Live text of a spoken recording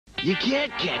You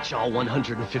can't catch all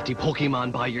 150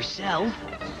 Pokemon by yourself.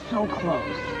 So close.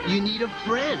 You need a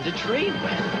friend to trade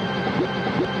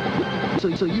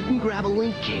with. So you can grab a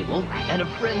link cable and a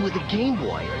friend with a Game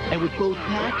Boy. And with both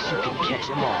packs, you can catch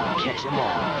them all. Catch them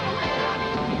all.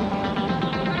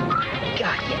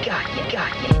 Got you.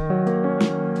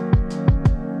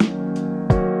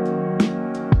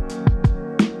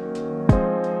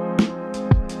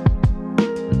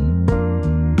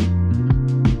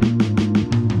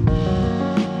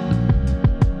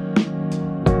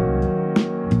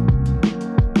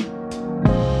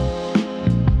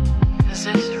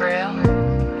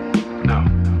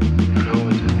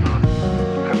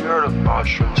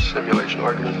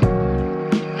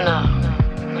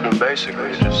 Basically,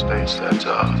 it just states that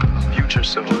future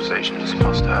civilizations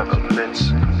must have immense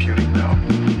computing power.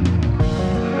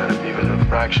 And that if even a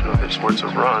fraction of this were to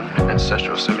run in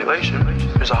ancestral simulation,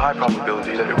 there's a high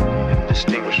probability that it would be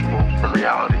indistinguishable from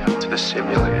reality to the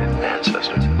simulated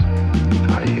ancestor,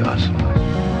 i.e. us.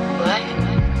 What?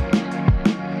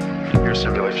 Your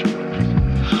simulation.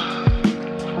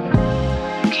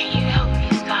 Can you help me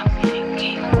stop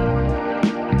thinking?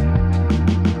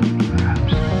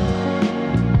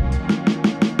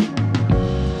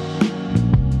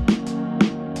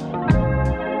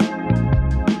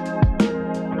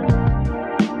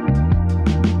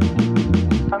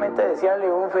 Desearle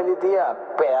un feliz día,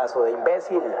 pedazo de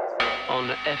imbécil. On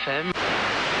the FM.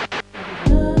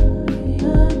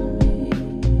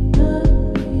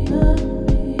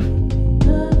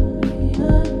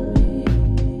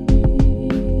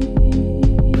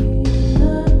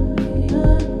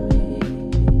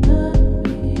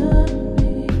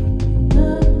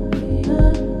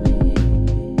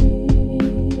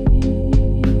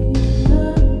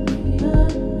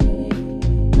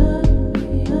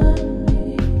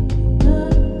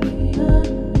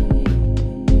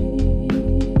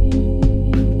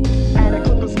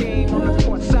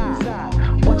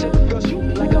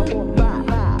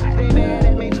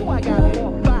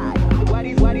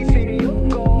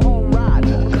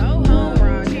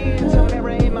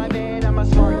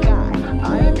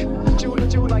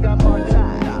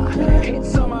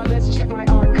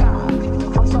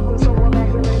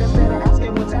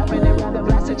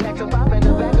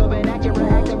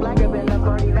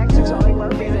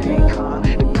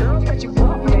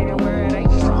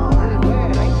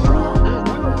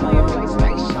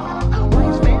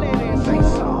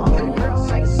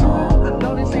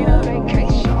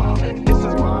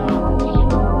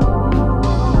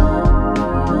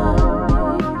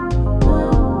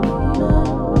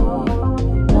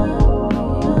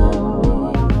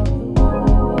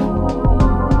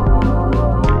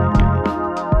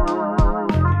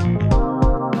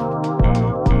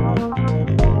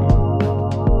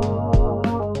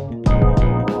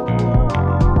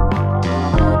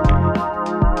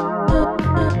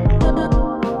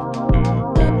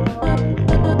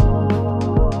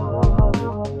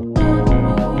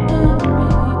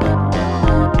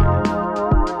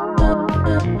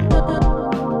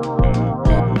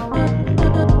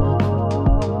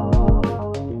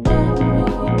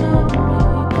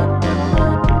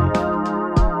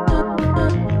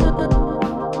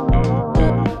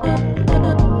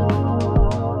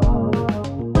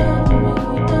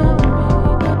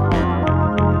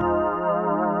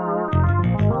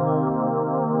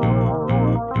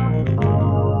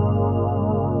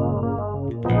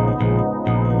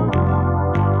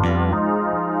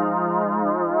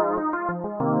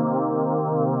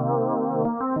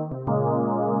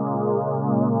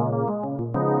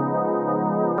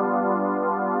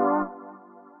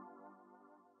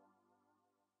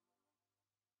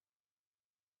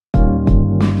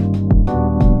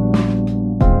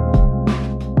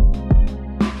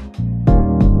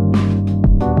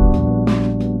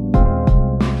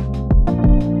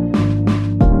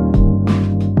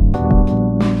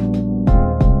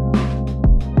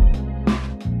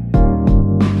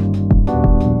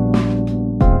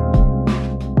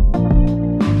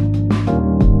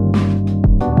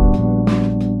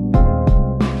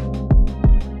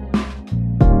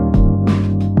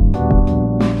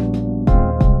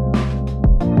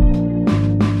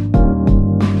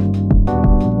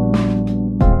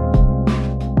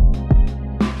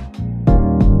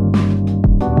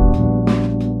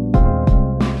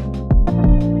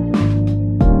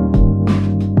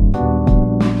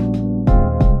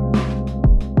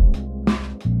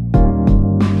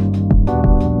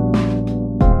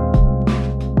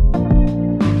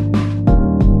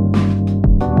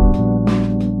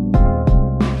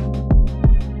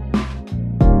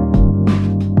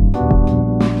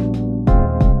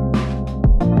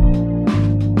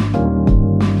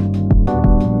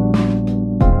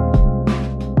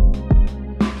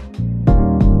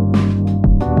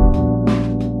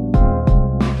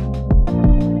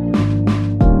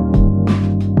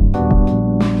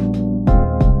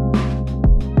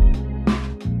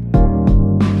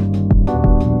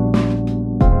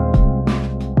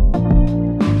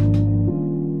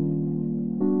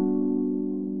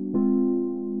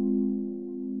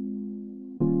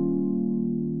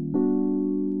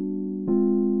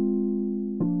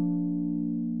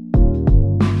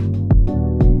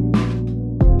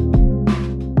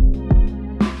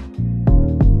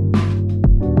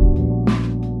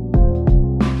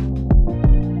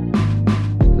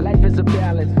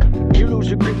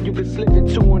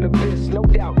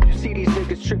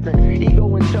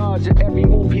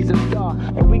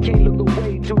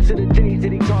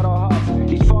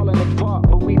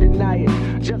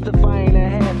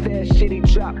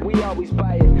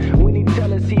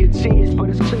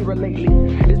 clearer lately.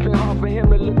 It's been hard for him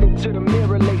to look into the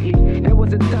mirror lately. There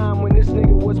was a time when this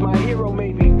nigga was my hero,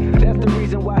 maybe. That's the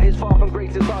reason why his fall from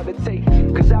grace is hard to take.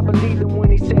 Cause I believed him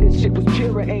when he said his shit was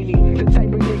pure, ain't he? The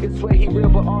type of nigga swear he real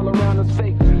but all around us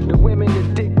fake. The women, the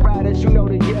dick riders, you know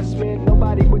the yes men.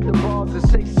 Nobody with the balls to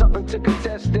say something to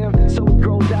contest them. So it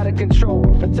grows out of control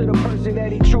until the person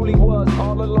that he truly was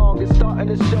all along is starting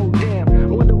to show. Damn,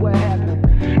 wonder what happened.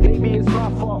 Maybe it's my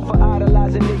fault for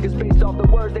idolizing niggas based off the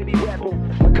words they be rapping.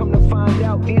 But come to find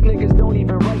out, these niggas don't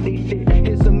even write they shit.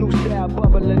 Here's some new style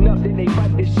bubbling up, then they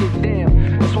fight this shit.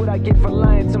 Damn, that's what I get for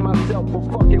lying to myself.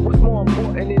 But fuck it, what's more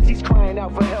important is he's crying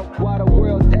out for help. While the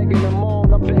world's egging him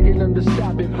on, I'm begging him to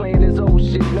stop it. Playing his old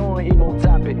shit, knowing he won't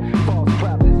top it. False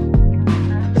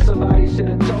prophets. Somebody should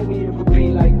have told me it would be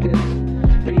like this.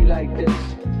 Be like this,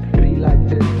 be like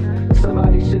this.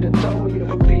 Somebody should have told me it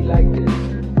would be like this.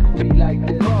 Be like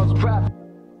this. False prophet.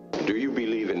 Do you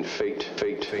believe in fate?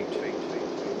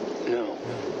 No,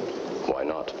 Why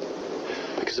not?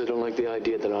 because I don't like the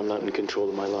idea that I'm not in control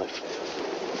of my life.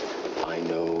 I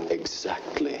know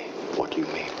exactly what you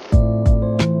mean.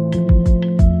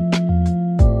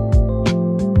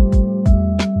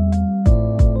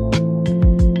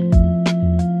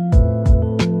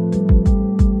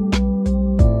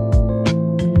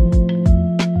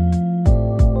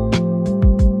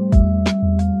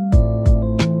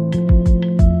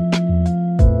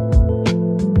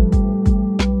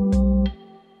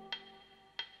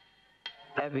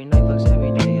 Every night fucks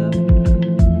every day up.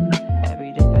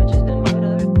 Every day patches then right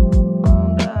up.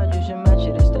 Oh God, you should match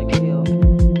it, it's the KO.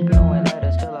 Knowing that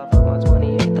it's till I fuck my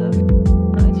 28th up.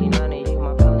 1998,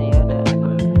 my family had the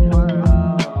accurate.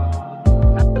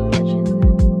 The legend.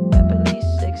 At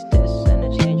least 6 discs and a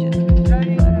changer. Back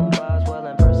when Boswell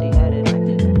and Percy had it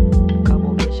active.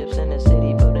 Couple bishops in the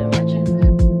city building mansions.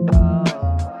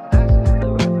 The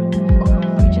reverend.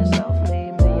 Preaching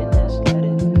self-made millionaires let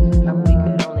it. We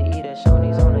could only eat at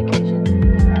Shoney's on occasion.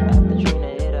 After Trina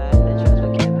hit, I had to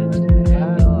transfer campus.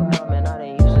 Your apartment I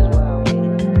didn't use since while I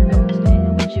waited.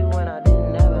 Staying with you when I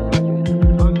didn't have a address.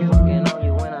 Fucking on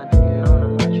you when I didn't own a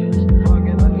mattress.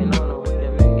 Fucking on the way to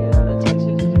make it out of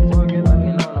Texas. Fucking on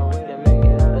the way to make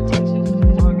it out of Texas.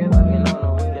 Fucking on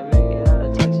the way to make it out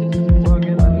of Texas.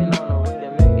 Fucking on the way to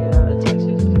make it out of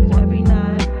Texas. Every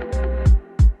night.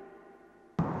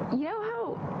 You know how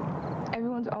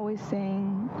everyone's always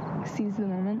saying seize the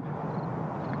moment?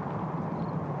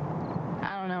 I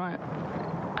don't know,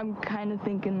 I'm kind of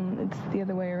thinking it's the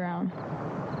other way around.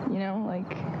 You know,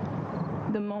 like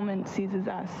the moment seizes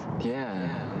us. Yeah,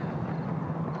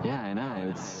 I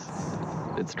know.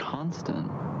 It's constant.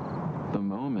 The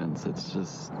moments. It's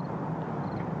just.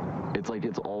 It's like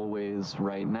it's always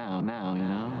right now. You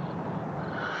know.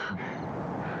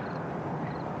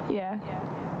 Yeah.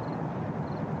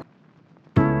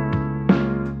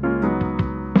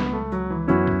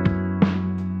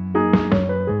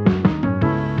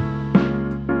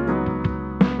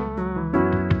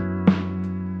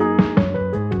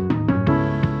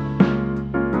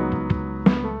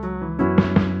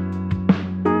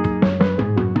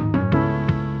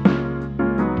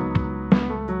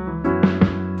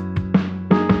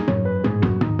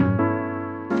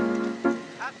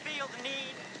 I feel the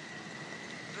need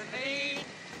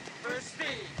for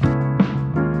speed.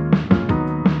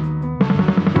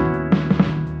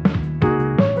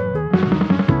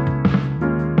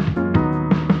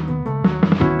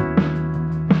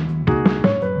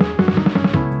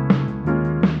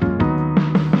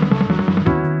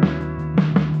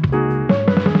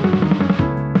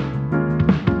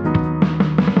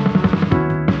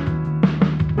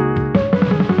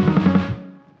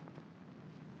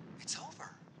 It's over.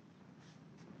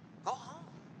 Go home.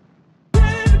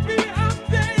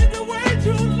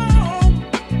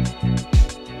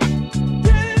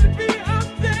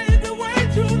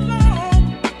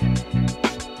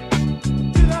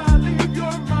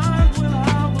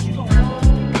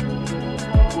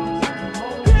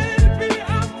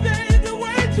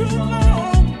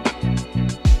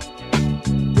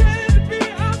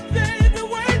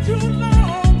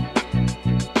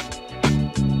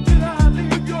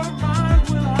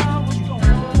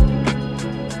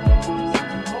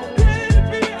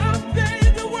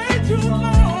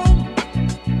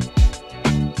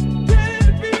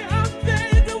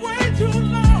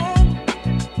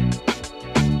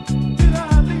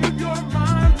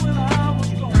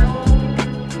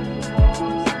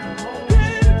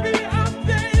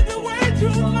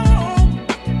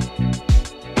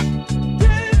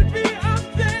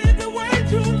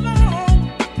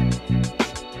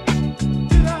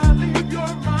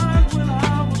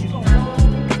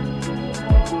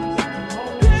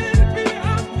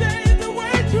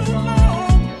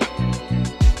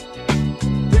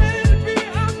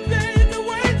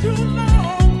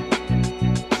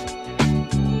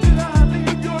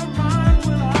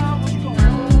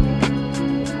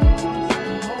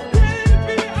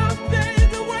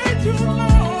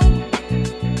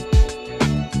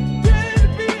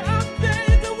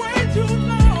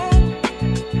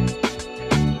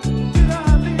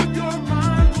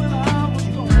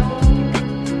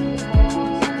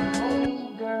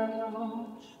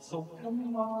 So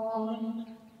come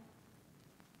on.